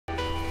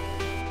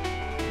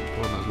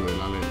de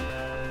la ley.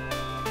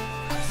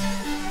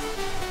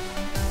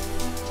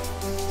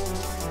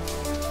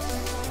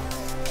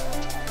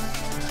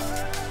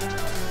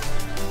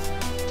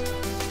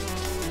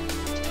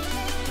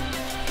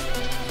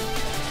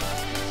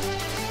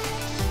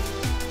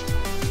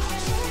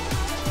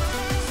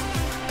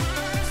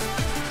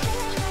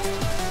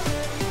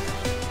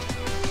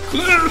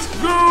 Let's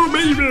go,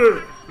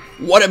 baby!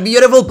 What a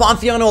beautiful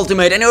Pantheon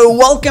Ultimate, and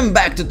welcome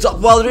back to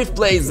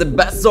OUTPLAYS, the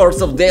best source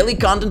of daily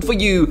content for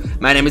you.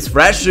 My name is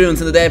FreshRunes,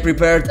 and today I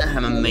prepared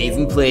an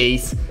amazing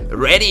plays.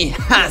 Ready?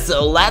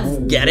 So let's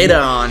get it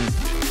on!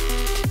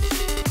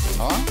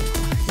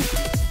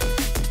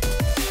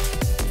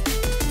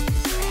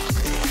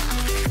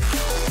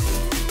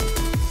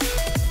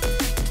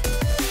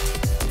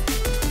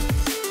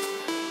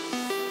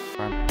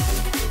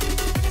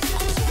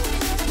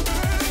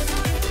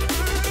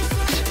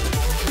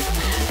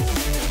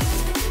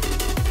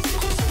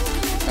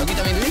 Alguém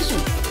tá vendo isso?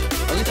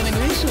 Alguém tá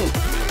vendo isso?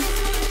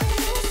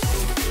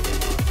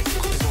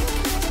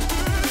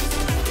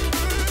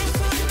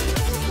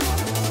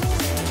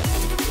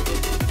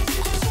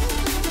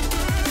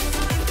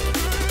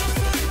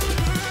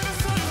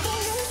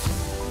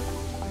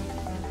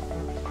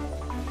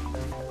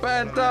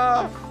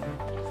 Penta!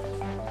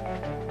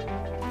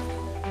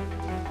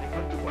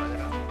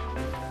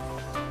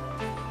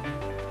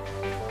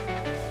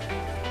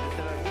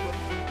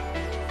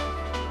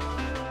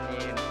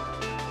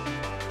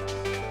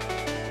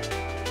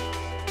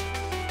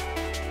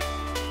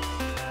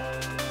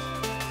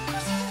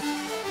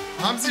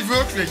 Haben Sie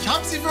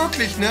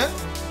wirklich, ne?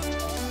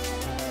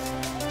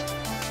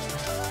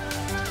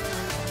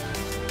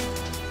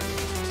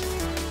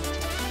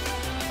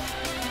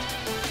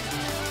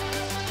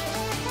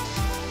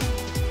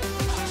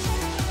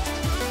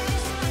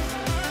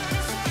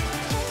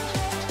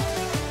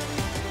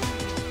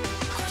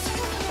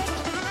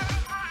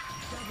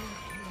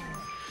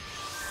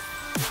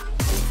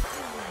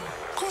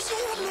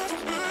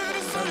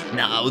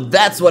 Now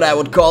that's what I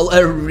would call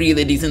a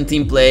really decent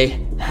team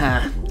play.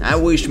 I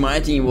wish my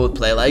team would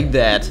play like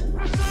that.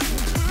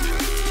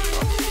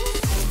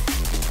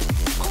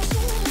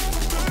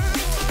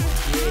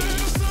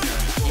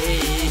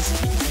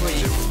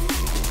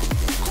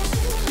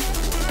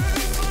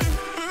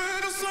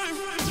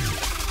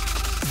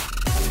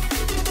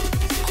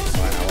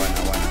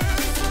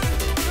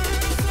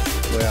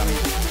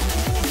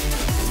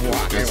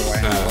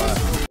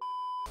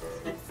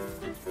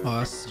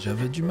 Ah, si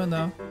j'avais du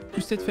mana.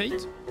 Plus cette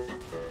fate.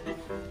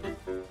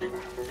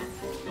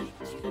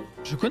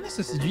 Je connais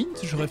sa séduite,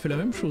 j'aurais fait la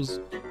même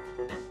chose.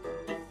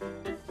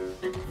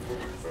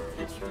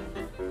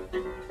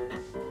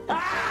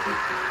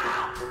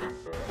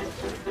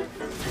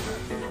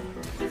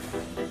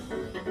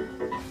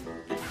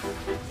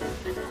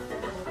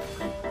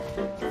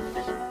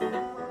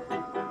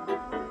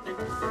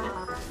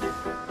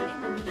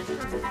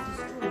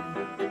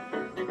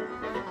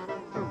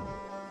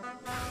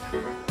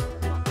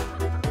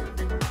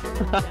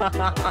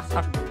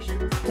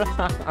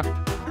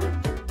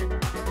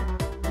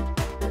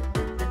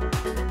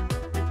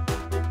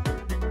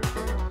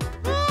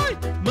 Ai,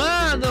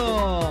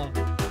 mano!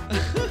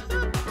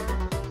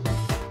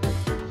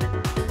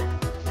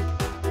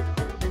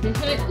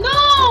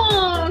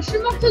 Non, je suis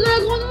morte de la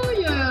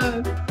grenouille.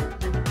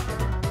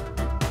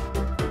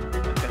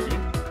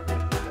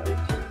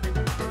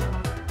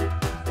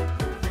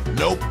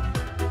 Nope.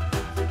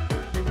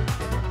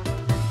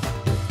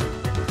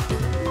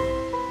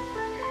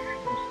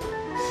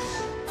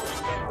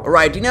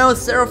 Alright, you know,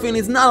 Seraphine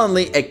is not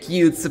only a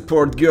cute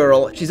support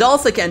girl, she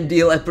also can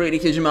deal a pretty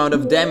huge amount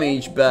of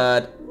damage,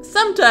 but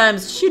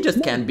sometimes she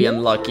just can be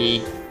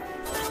unlucky.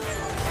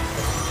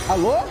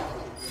 Alô?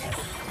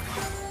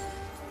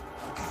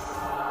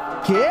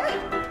 Quê?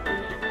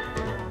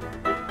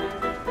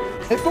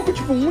 É pouco,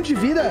 tipo, 1 de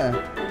vida?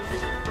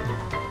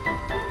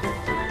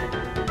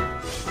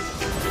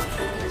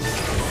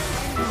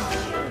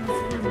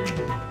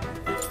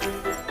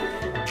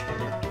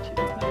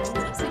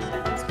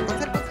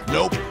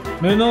 Nope.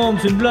 Mais non,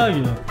 c'est une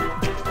blague!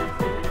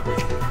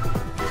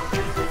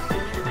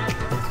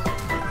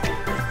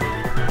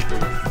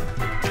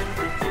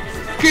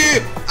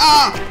 Que?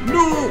 Ah!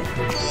 No!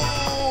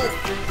 Oh!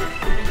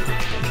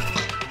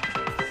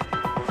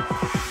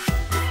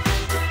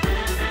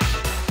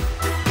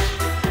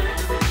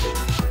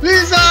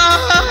 Lisa!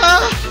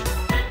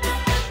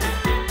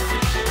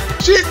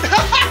 Shit!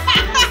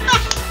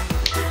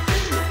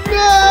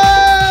 No!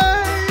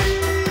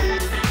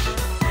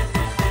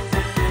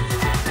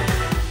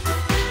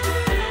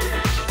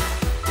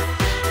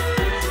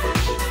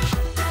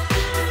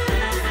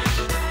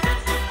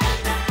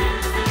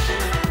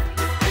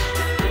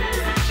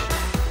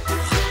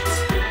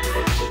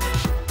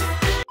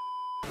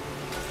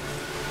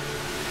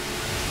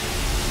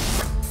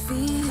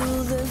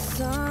 Feel the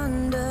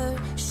thunder,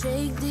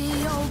 shake the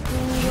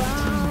open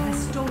ground.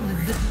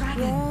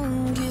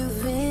 Won't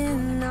give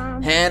in.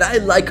 And I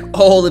like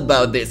all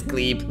about this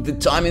clip. The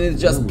timing is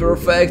just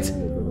perfect,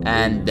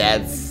 and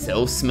that's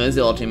so smooth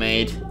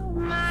ultimate.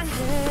 My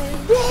head.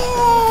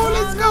 Whoa!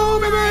 Let's go!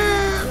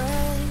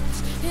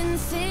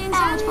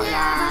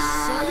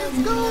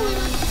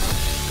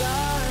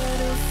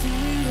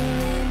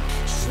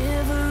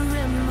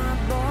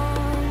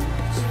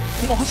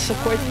 Nossa,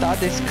 coitado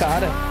desse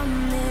cara.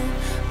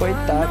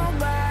 Coitado.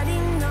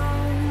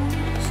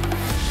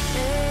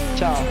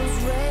 Tchau.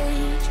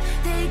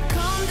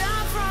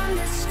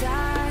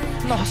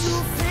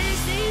 Nossa.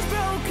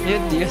 Meu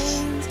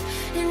Deus.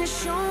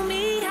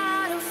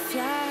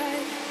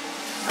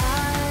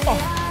 Oh.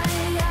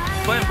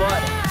 Foi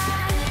embora.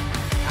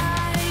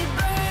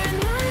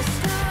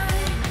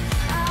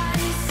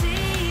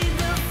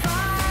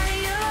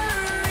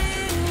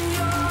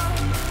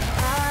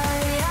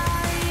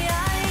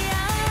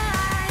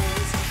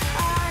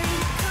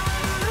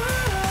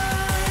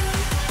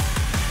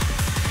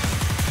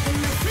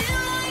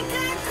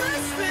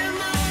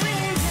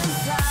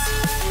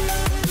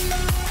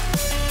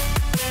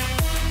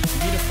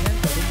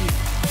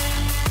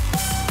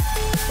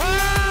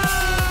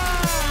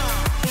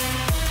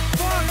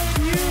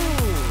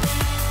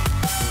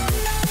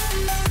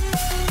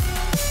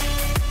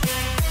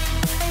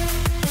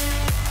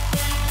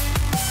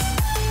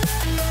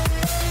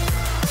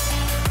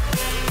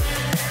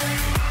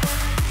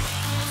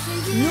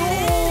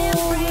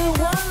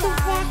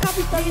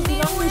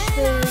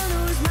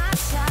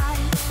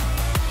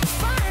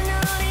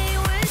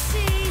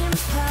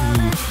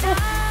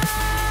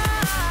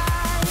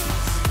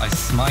 I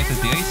smited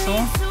the ASO.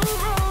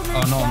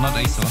 Oh no, not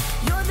ASO.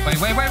 Wait.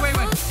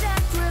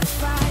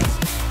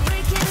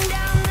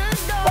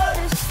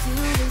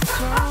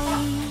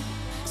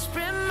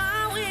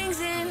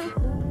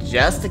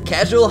 Just a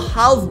casual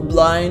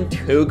half-blind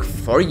hook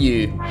for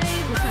you.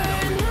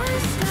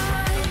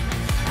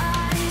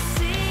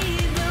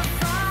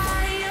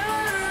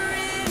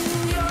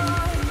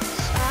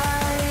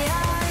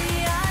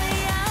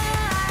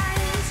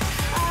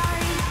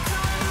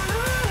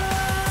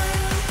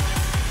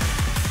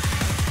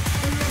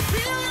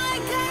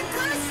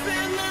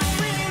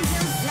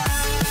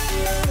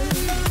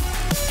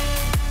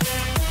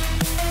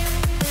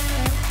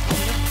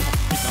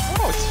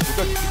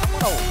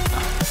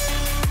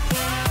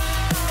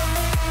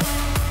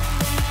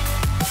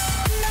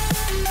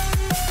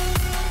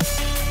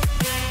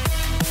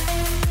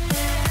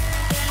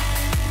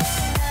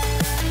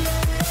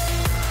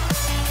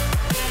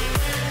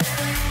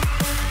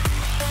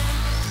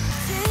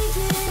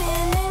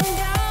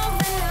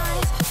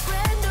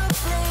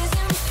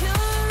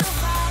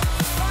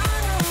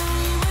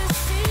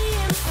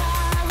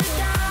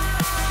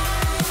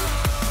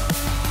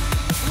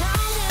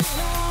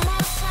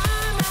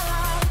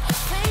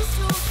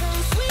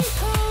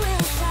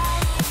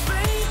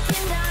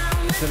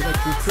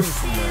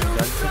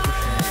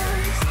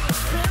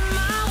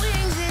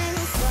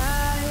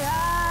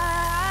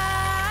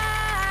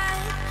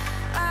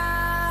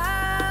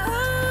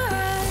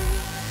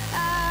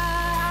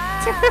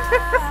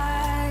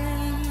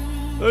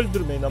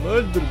 Öldürmeyin ama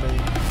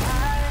öldürmeyin.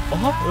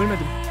 Aha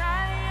ölmedim.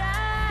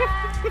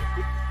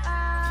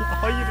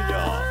 Hayır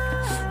ya.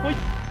 Hayır.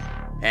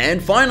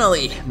 And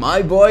finally,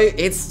 my boy,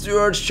 it's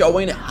Stuart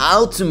showing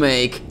how to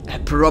make a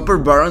proper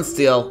burn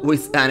steel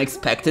with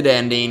unexpected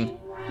ending.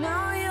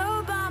 Now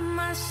you're by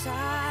my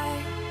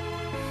side.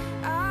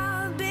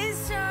 I've been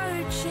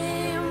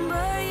searching,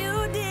 but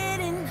you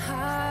didn't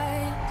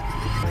hide.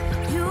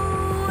 You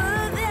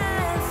were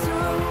there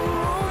through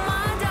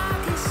my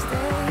darkest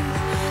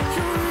days.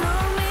 You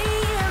know me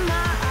in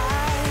my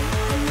eyes,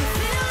 and you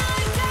feel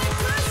like I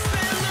could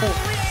spend my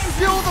wings.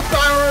 Feel the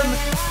Baron!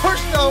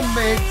 Push down,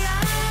 mates!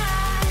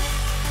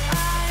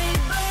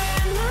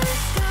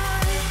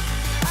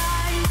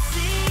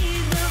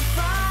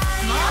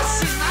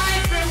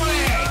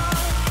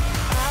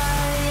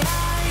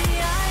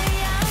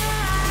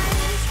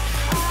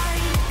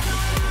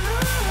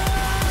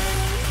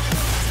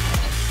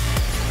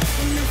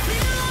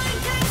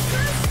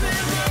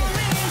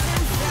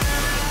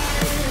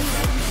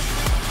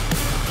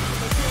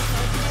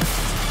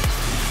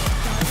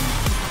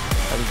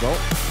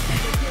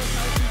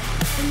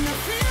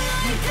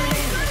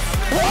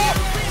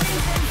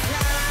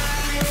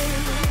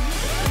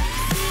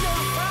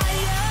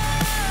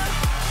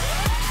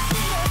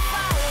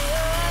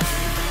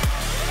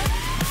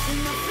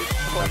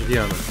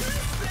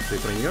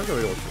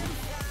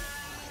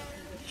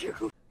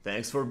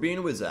 Thanks for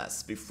being with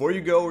us. Before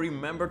you go,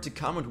 remember to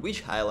comment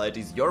which highlight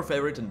is your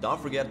favorite and don't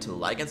forget to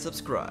like and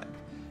subscribe.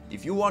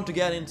 If you want to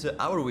get into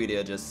our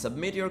video, just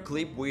submit your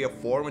clip via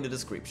form in the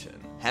description.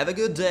 Have a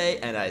good day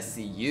and I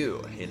see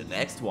you in the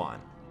next one.